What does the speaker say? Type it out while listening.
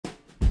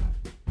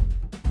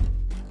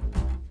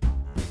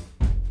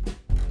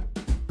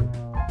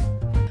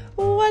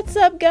What's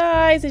up,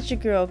 guys? It's your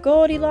girl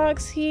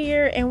Goldilocks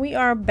here, and we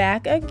are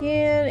back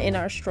again in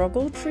our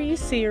struggle tree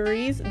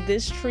series.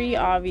 This tree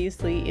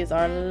obviously is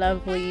our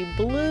lovely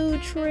blue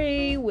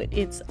tree with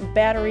its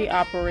battery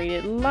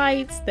operated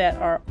lights that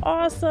are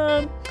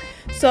awesome.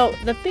 So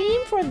the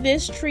theme for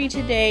this tree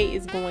today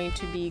is going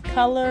to be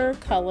color,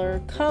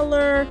 color,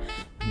 color.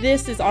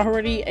 This is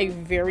already a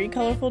very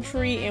colorful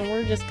tree, and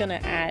we're just gonna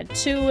add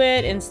to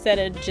it instead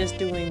of just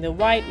doing the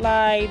white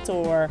lights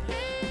or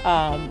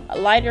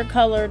lighter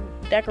colored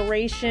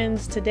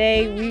decorations.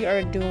 Today we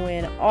are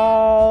doing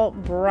all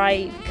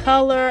bright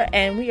color,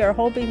 and we are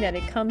hoping that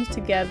it comes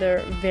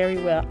together very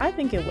well. I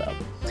think it will.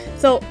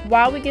 So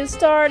while we get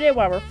started,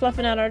 while we're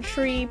fluffing out our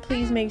tree,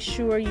 please make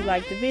sure you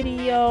like the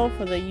video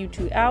for the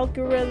YouTube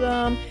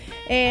algorithm,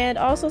 and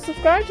also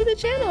subscribe to the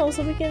channel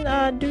so we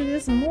can do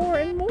this more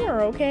and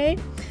more, okay?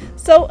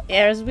 So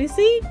as we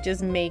see,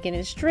 just making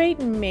it straight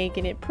and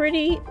making it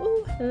pretty.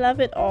 Ooh, love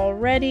it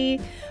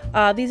already.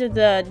 These are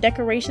the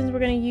decorations we're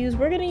going to use.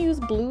 We're going to use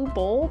blue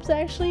bulbs,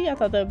 actually. I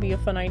thought that would be a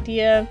fun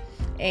idea.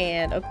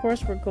 And of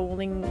course we're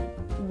going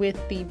with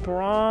the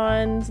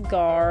bronze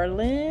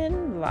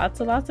garland. Lots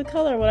of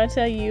color. When I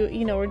tell you,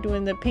 we're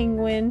doing the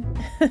penguin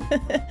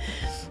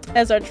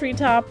as our tree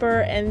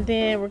topper, and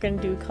then we're going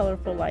to do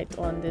colorful lights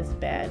on this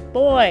bad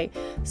boy.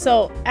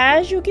 So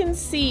as you can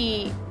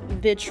see,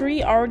 the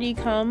tree already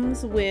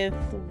comes with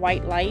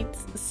white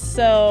lights,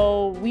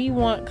 so we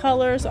want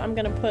color, so I'm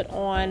going to put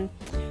on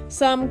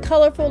some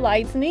colorful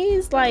lights, and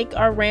these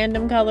are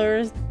random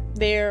colors.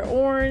 They're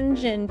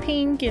orange and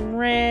pink and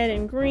red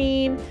and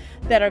green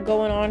that are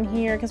going on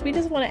here because we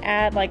just want to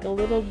add a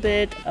little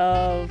bit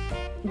of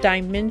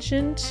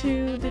dimension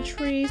to the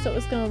tree, so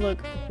it's going to look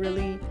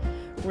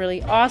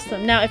really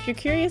awesome. Now, if you're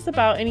curious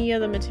about any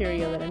of the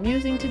material that I'm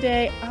using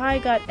today, I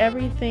got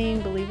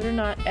everything, believe it or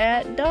not,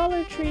 at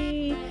Dollar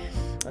Tree.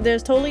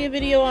 There's totally a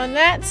video on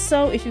that,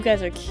 so if you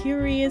guys are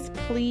curious,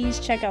 please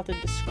check out the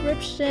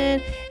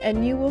description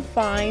and you will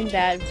find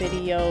that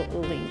video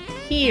linked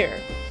here.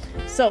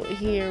 So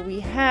here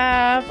we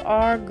have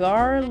our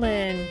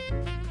garland.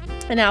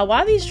 And now,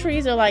 while these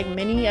trees are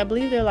mini, I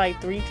believe they're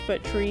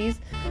 3-foot trees,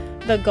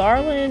 the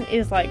garland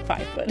is 5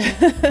 foot.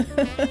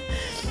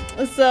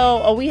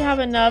 So we have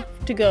enough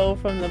to go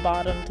from the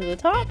bottom to the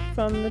top,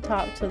 from the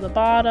top to the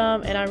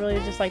bottom, and I really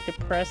just like to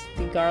press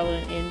the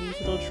garland in these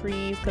little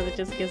trees because it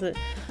just gives it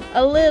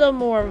a little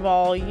more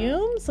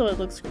volume, so it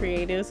looks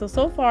creative.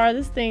 So far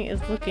this thing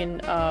is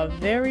looking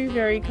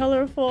very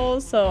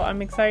colorful, so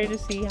I'm excited to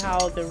see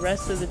how the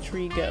rest of the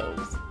tree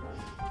goes.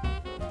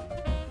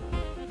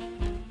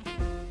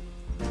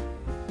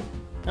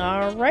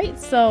 Alright,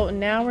 so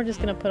now we're just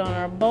going to put on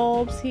our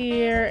bulbs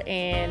here,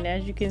 and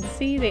as you can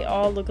see, they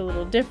all look a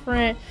little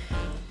different.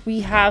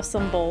 We have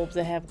some bulbs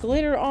that have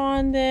glitter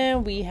on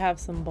them, we have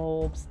some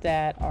bulbs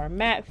that are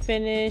matte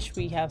finish,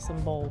 we have some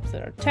bulbs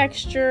that are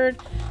textured,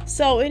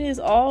 so it is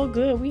all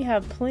good. We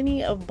have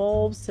plenty of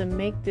bulbs to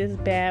make this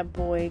bad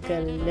boy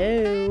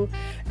glow.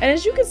 And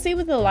as you can see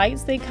with the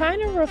lights, they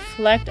kind of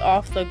reflect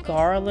off the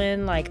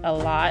garland a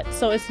lot,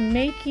 so it's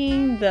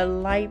making the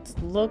lights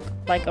look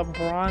like a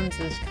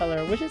bronzish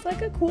color, which is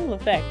a cool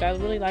effect. I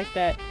really like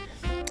that,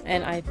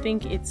 and I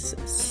think it's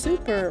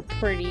super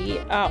pretty.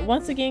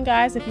 Once again,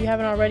 guys, if you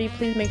haven't already,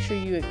 please make sure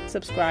you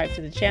subscribe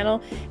to the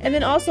channel, and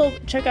then also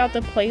check out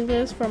the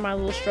playlist for my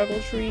little struggle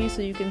tree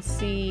so you can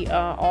see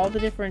all the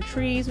different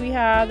trees we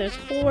have. There's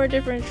 4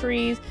 different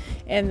trees,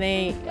 and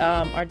they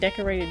are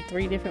decorated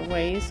 3 different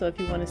ways, so if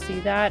you want to see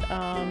that,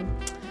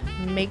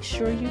 make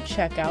sure you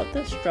check out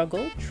the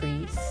struggle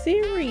tree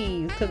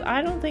series, because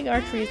I don't think our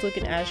tree is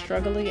looking as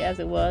struggly as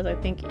it was. I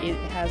think it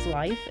has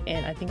life,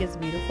 and I think it's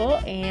beautiful,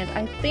 and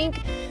I think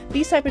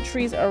these type of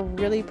trees are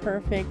really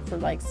perfect for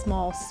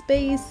small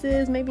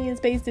spaces, maybe in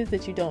spaces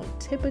that you don't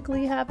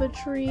typically have a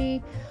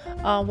tree.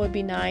 Would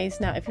be nice.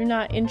 Now, if you're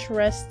not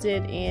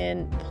interested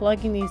in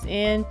plugging these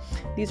in,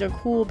 these are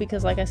cool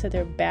because, like I said,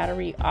 they're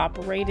battery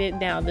operated.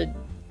 Now, the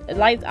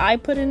lights I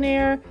put in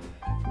there,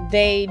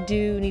 they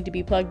do need to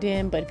be plugged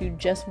in, but if you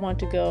just want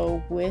to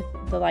go with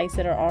the lights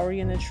that are already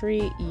in the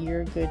tree,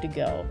 you're good to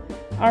go.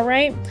 All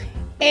right,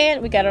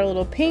 and we got our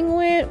little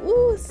penguin.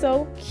 Ooh,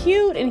 so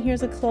cute. And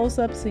here's a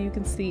close-up so you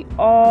can see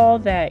all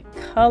that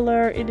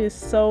color. It is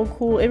so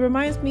cool. It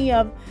reminds me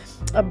of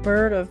a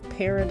bird of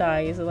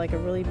paradise, a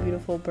really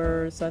beautiful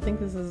bird. So I think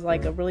this is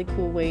a really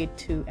cool way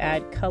to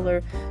add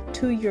color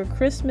to your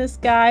Christmas,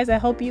 guys. I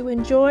hope you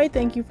enjoyed.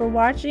 Thank you for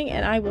watching,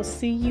 and I will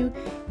see you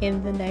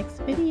in the next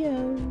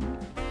video.